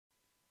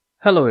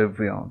Hello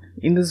everyone,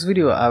 in this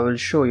video I will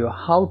show you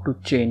how to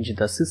change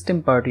the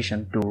system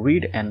partition to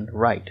read and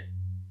write.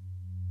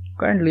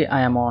 Currently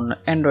I am on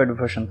Android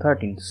version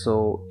 13,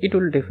 so it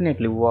will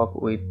definitely work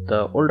with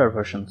the older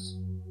versions.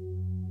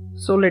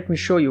 So let me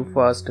show you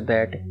first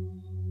that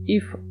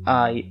if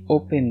I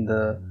open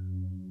the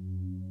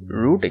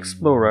root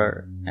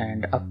explorer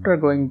and after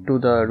going to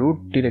the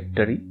root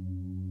directory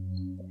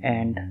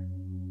and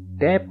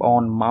tap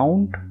on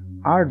mount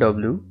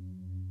RW,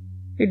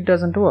 it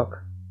doesn't work.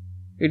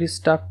 It is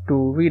stuck to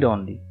read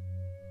only.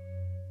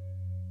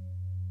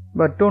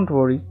 But don't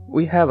worry,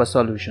 we have a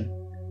solution.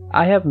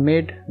 I have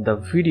made the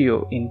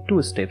video in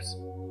two steps.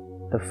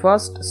 The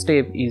first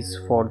step is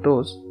for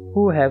those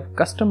who have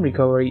custom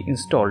recovery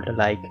installed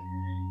like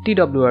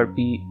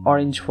TWRP,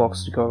 Orange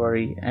Fox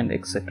recovery and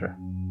etc.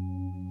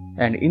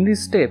 And in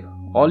this step,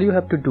 all you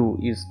have to do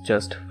is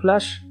just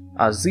flash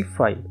a zip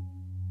file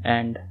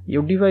and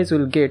your device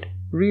will get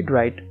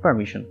read-write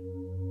permission.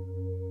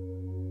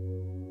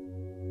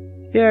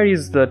 Here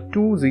is the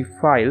two zip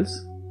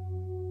files.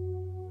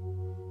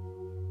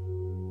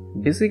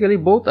 Basically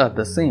both are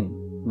the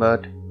same,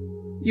 but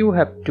you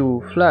have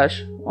to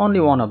flash only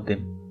one of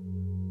them.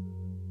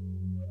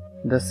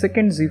 The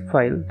second zip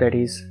file, that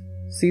is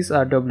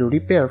sysrw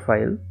repair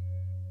file,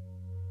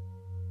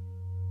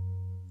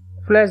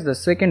 flash the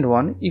second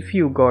one if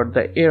you got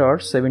the error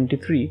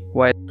 73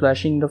 while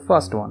flashing the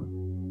first one.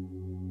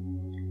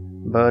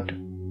 But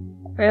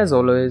as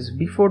always,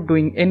 before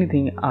doing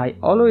anything, I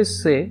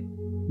always say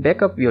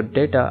backup your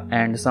data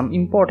and some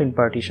important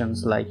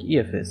partitions like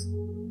EFS.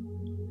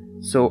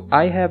 So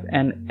I have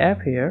an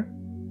app here.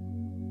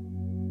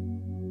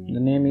 The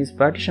name is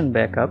Partition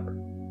Backup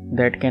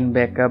that can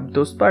back up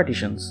those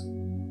partitions.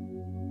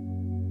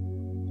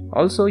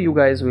 Also, you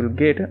guys will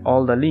get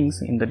all the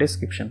links in the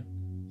description.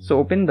 So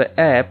open the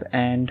app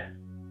and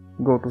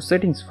go to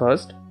settings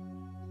first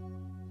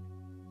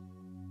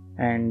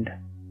and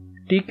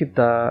tick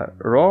the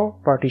raw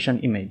partition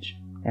image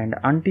and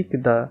untick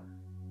the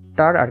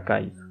tar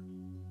archive.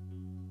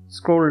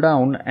 Scroll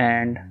down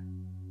and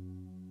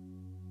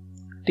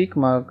tick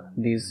mark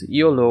these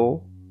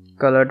yellow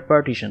colored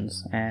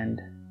partitions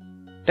and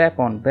tap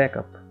on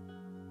backup.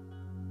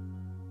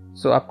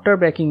 So after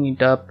backing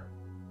it up,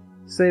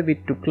 save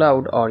it to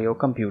cloud or your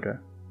computer.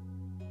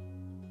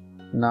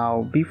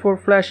 Now before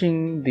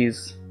flashing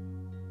this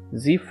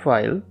zip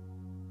file,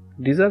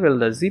 disable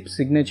the zip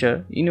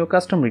signature in your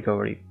custom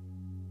recovery.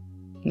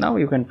 Now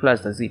you can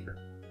flash the zip.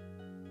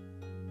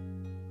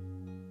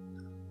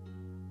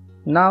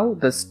 Now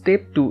the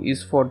step 2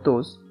 is for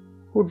those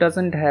who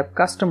doesn't have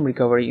custom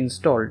recovery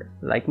installed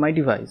like my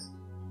device.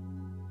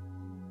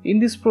 In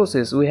this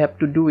process we have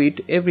to do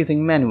it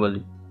everything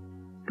manually.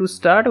 To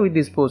start with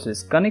this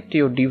process, connect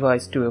your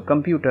device to your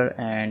computer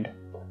and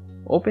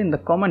open the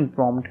command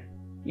prompt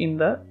in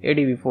the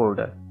ADB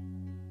folder.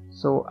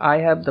 So I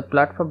have the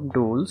platform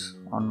tools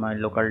on my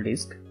local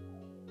disk.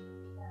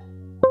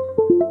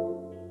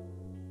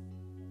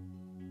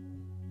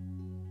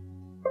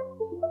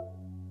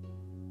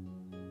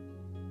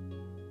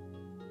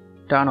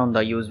 Turn on the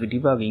USB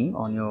debugging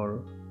on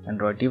your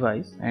Android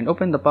device and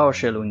open the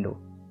PowerShell window.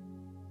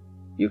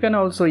 You can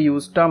also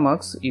use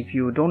TekHck if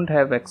you don't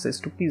have access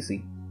to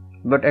PC,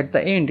 but at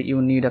the end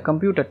you need a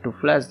computer to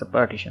flash the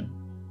partition.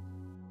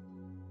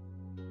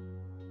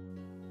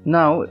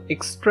 Now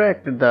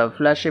extract the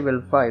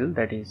flashable file,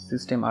 that is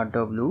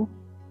systemrw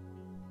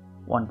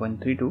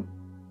 1.32.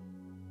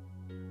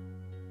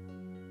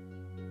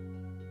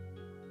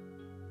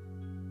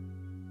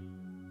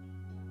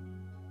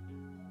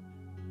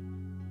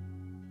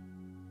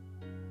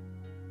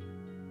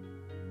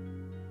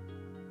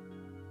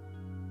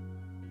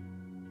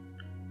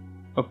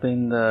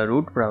 Open the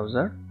root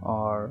browser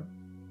or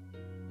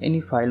any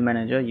file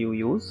manager you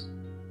use.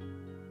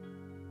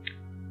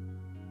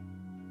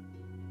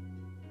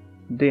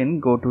 Then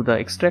go to the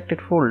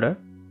extracted folder.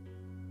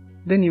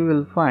 Then you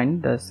will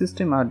find the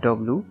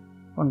systemrw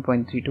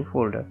 1.32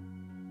 folder.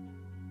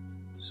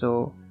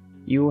 So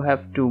you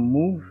have to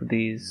move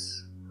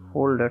this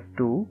folder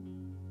to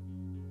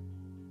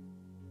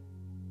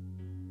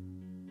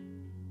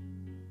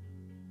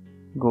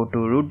go to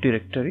root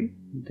directory,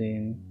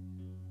 then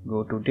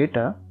go to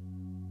data,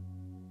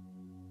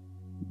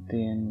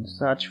 then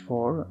search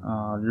for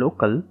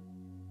local,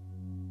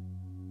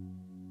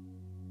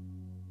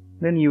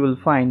 then you will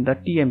find the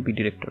TMP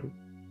directory.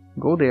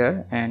 Go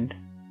there and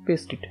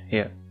paste it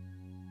here.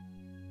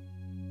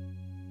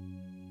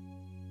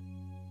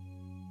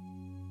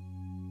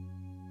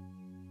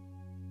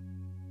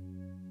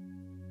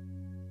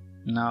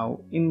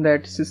 Now in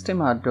that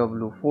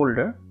systemrw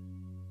folder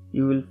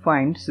you will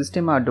find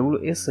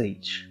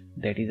systemrw.sh,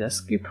 that is a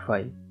script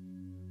file.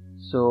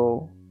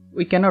 So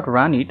we cannot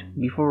run it.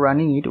 Before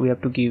running it we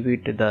have to give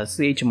it the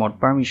chmod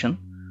permission.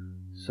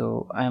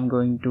 So I am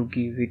going to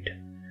give it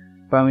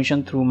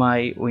permission through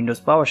my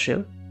Windows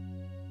PowerShell,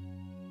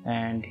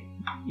 and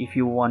if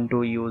you want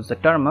to use the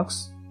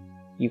TekHck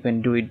you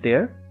can do it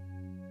there.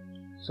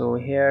 So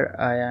here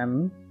I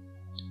am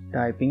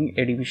typing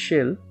adb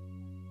shell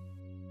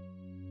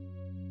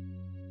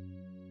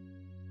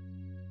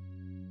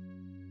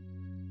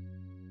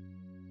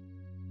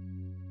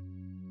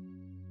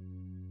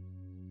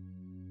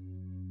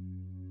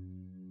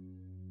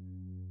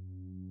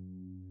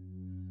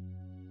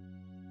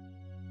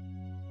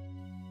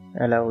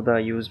allow the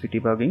USB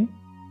debugging.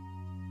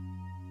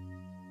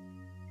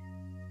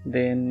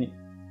 Then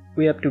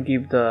we have to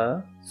give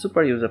the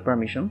super user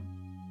permission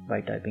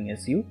by typing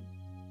su.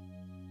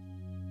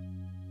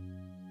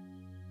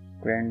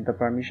 Grant the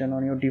permission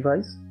on your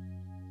device.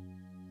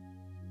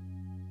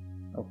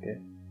 Okay.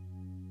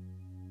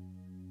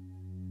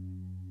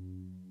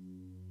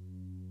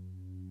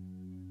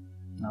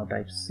 Now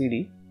type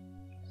cd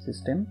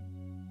system.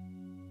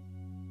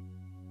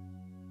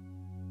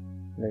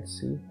 Let's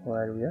see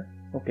where we are.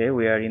 Okay,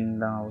 we are in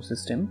now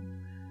system.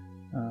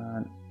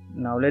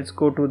 Now let's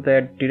go to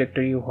that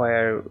directory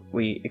where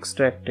we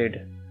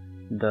extracted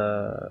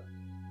the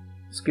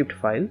script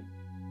file.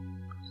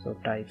 So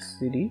type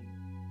cd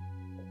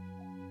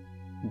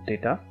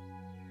data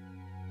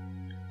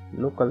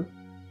local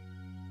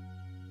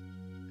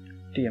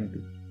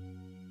tmp.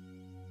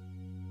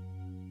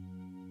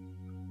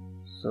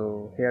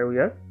 So here we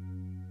are.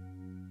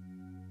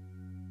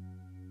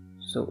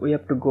 So we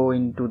have to go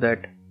into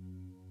that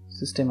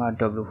system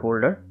rw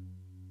folder.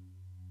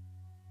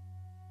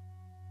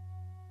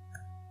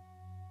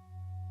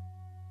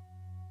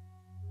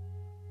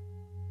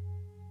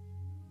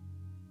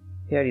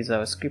 Here is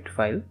our script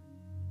file.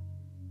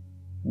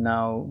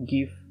 Now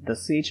give the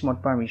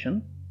chmod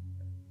permission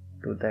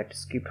to that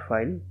script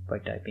file by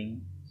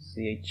typing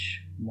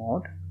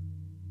chmod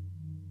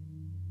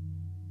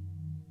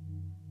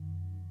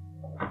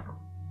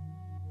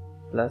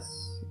 +x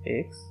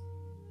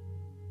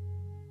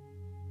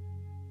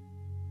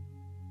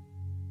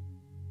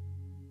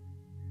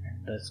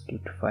and the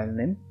script file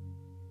name.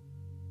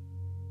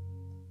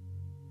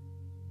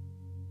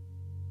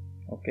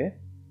 Okay.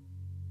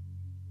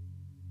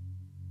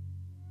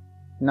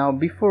 Now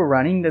before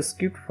running the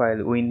script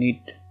file, we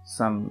need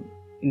some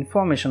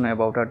information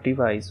about our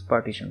device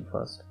partition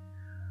first.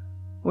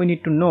 We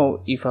need to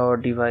know if our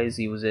device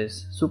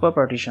uses super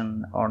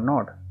partition or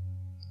not.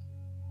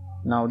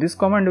 Now this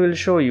command will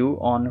show you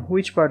on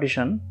which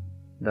partition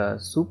the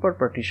super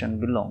partition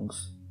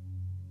belongs.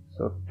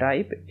 So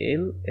type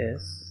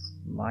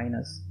ls-l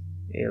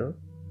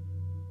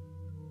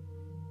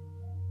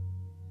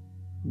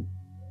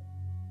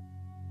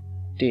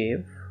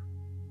dev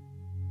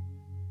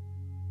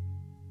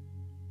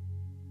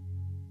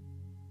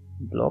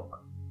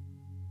block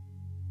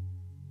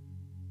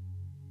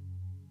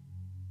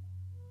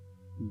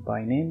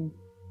by name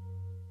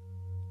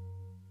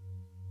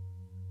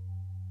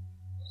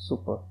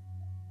super.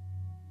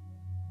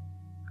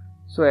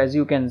 So as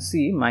you can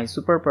see, my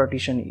super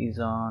partition is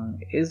on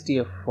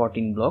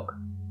SDF14 block.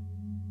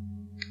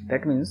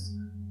 That means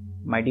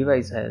my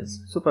device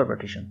has super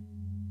partition.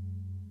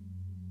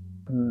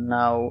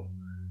 Now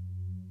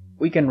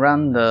we can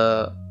run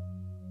the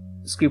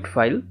script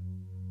file.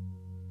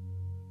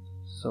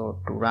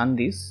 So to run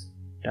this,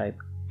 type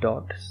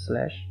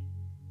 /.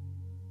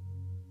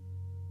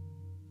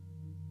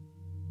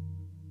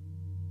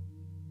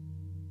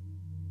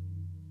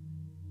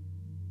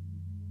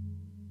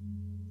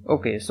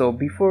 Okay, so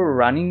before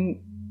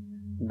running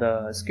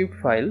the script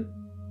file,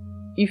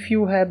 if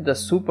you have the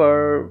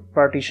super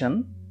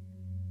partition,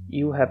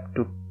 you have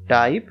to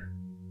type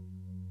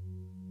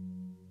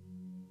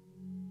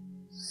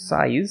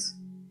size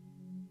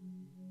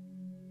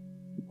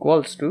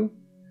equals to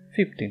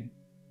 15.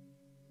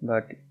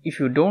 But if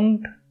you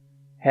don't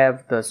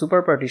have the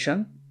super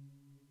partition,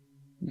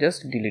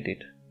 just delete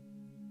it.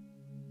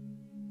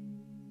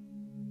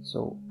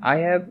 So I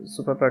have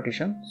super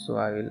partition, so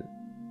I will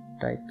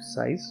type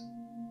size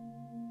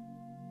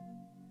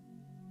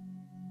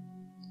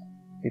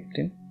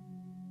 15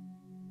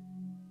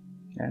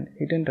 and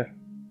hit enter.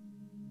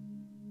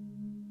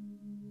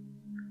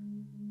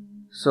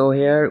 So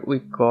here we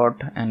got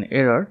an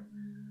error,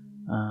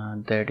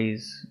 that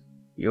is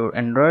your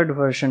Android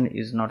version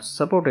is not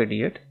supported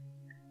yet,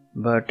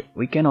 but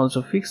we can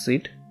also fix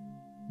it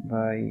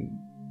by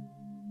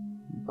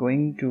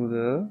going to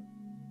the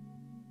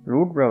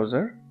root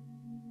browser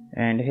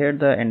and here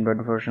the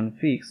Android version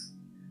fix.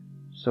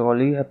 So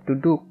all you have to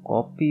do,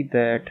 copy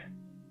that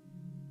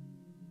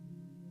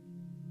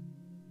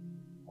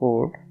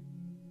code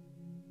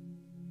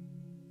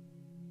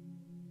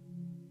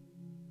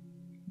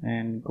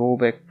and go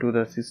back to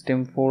the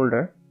system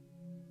folder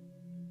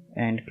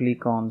and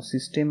click on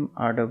system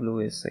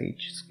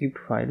rwsh script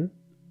file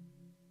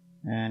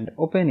and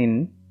open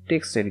in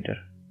text editor.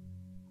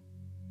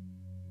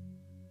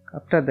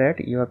 After that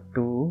you have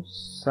to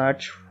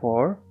search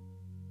for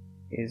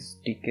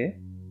SDK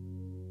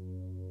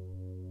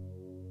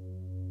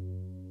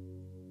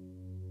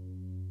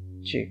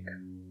check.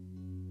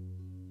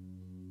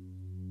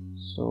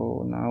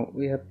 So now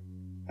we have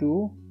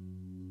to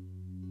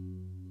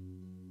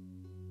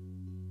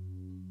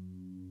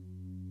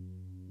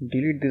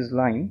delete this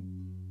line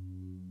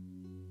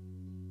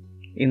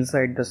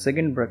inside the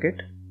second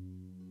bracket.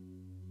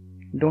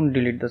 Don't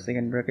delete the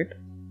second bracket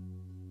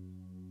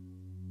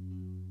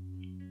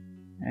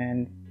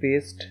and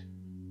paste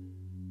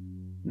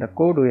the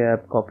code we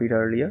have copied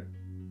earlier.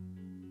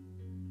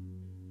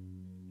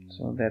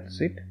 So that's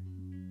it.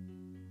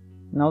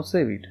 Now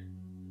save it.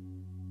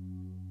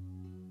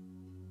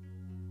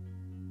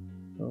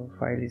 So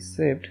file is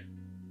saved.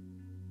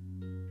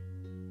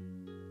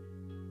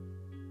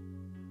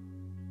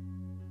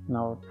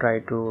 Now try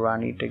to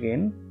run it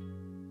again.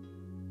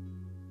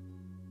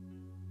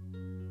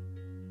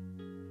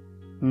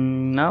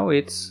 Now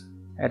it's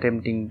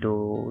attempting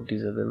to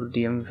disable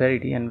DM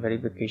verity and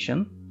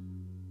verification,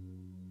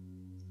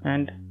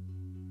 and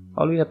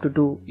all we have to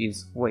do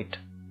is wait.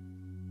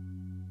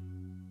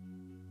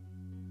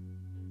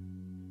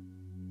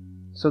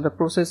 So the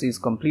process is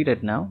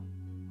completed now.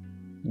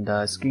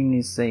 The screen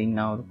is saying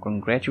now,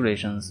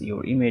 congratulations,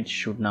 your image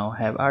should now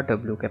have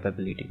RW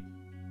capability.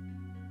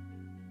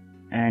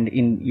 And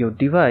in your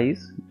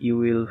device you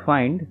will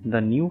find the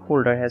new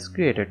folder has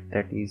created,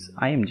 that is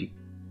img.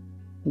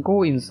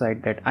 Go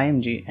inside that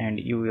img and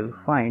you will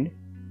find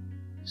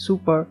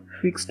super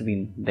fixed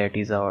bin, that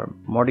is our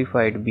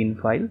modified bin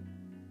file,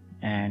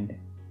 and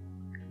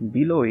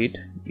below it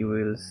you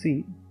will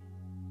see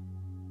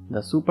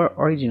the super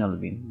original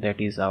bin,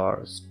 that is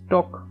our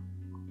stock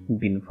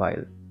bin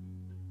file.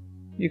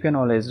 You can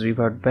always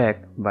revert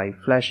back by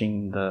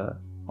flashing the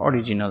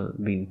original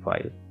bin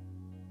file.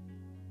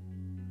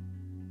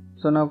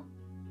 So now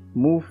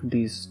move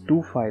these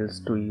two files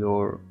to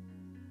your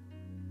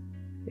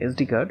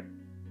SD card.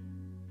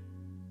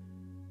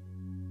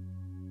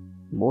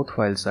 Both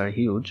files are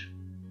huge.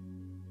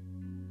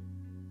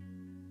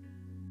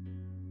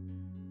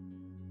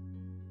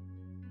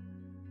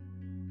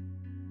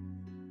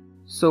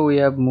 So we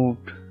have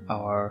moved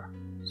our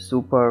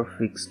super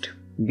fixed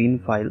bin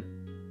file.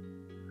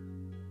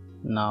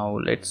 Now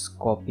let's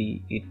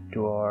copy it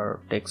to our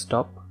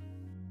desktop.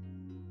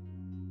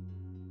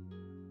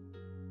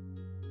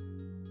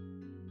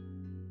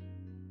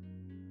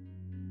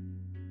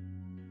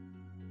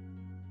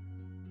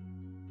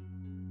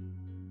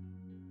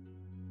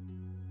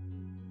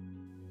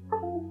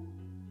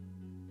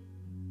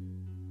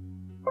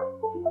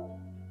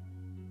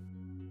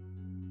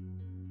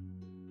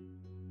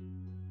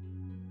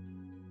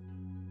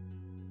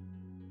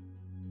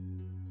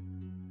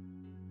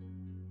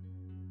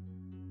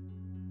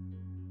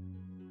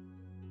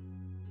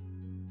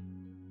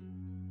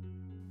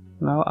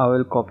 Now I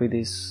will copy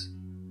these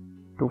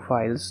two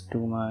files to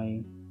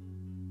my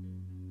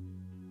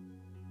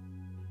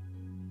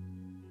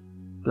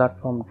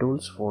platform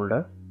tools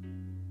folder.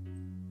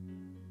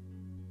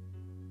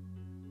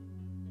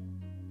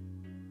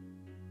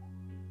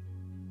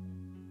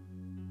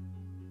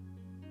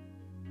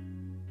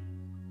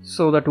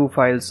 So the two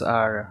files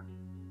are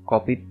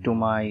copied to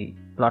my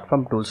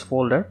platform tools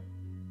folder.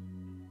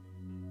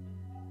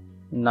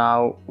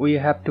 Now we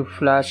have to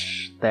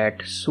flash that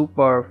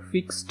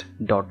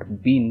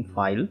superfixed.bin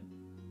file,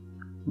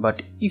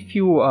 but if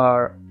you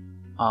are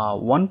a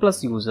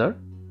OnePlus user,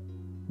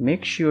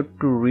 make sure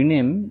to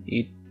rename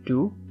it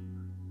to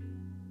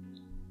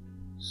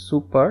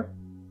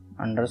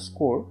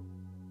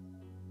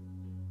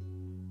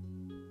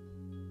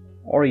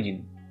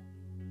super_origin,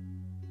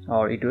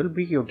 or it will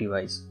break your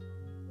device.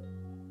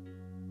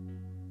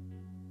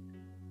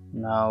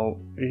 Now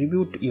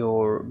reboot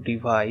your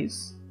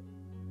device.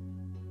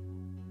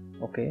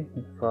 Okay,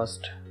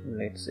 first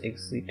let's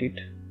exit it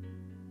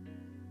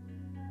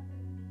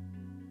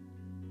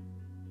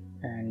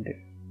and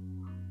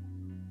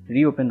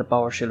reopen the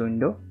PowerShell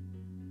window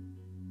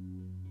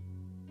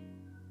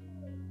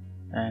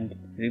and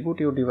reboot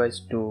your device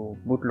to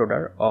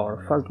bootloader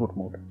or fast boot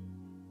mode.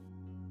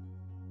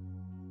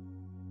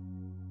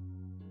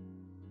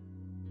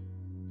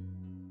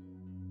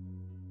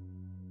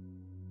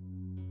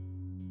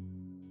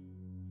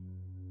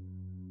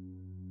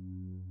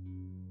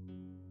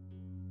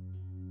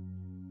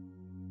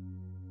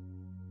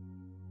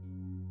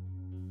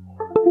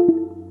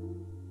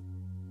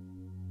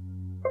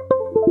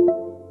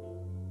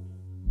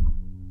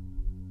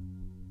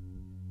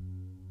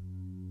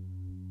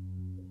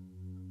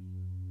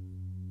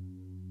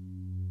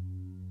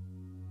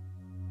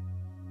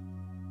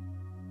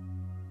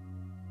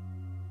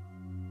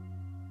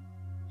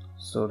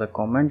 So the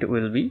command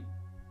will be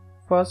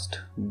first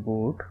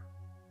boot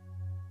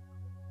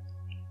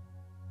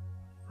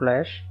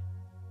flash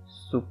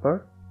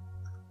super,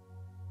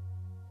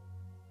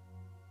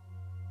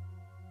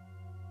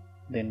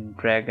 then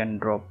drag and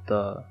drop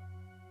the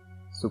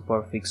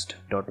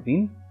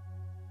superfixed.bin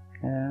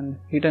and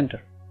hit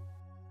enter.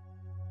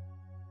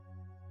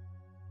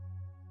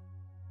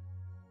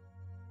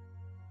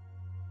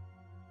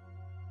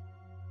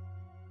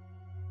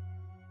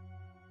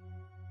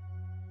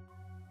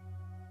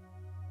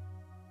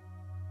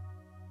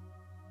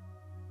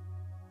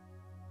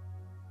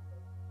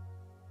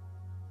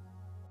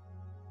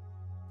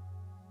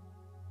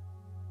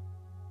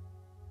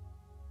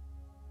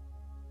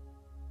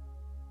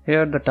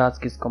 Here the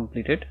task is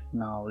completed.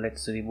 Now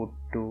let's reboot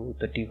to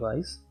the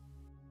device.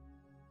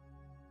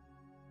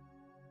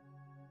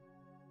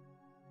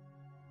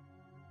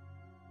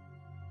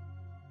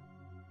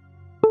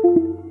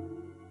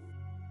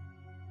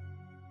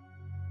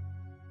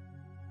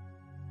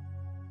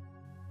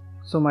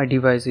 So my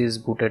device is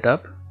booted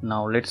up.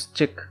 Now let's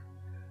check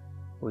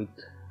with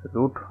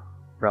root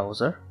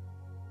browser.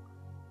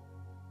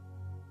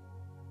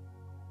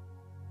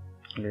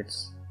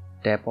 Let's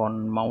tap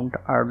on mount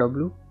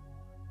RW,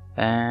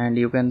 and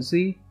you can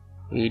see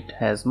it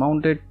has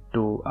mounted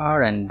to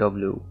R and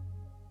W.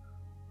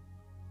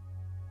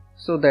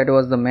 So that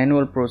was the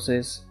manual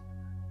process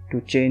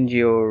to change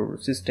your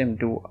system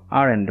to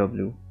R and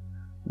W.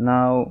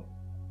 Now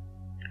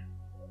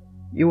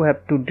you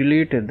have to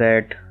delete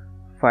that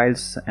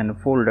files and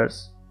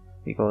folders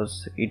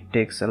because it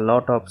takes a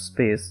lot of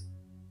space.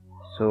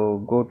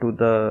 So go to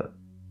the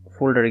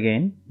folder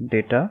again,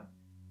 data,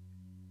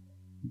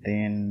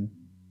 then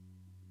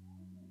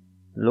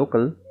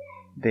local,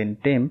 then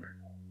temp,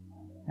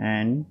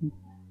 and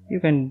you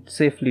can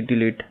safely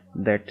delete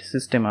that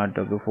system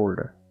RW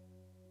folder.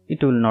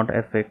 It will not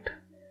affect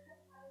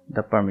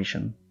the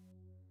permission.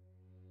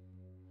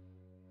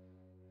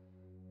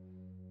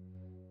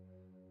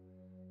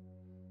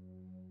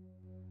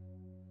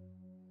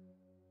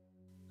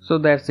 So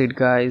that's it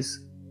guys.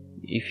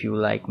 If you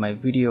like my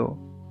video,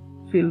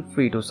 feel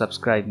free to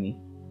subscribe me,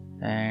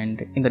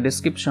 and in the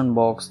description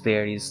box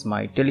there is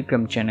my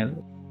Telegram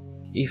channel.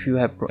 If you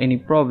have any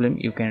problem,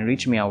 you can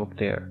reach me out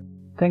there.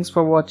 Thanks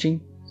for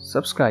watching.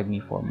 Subscribe me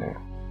for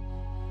more.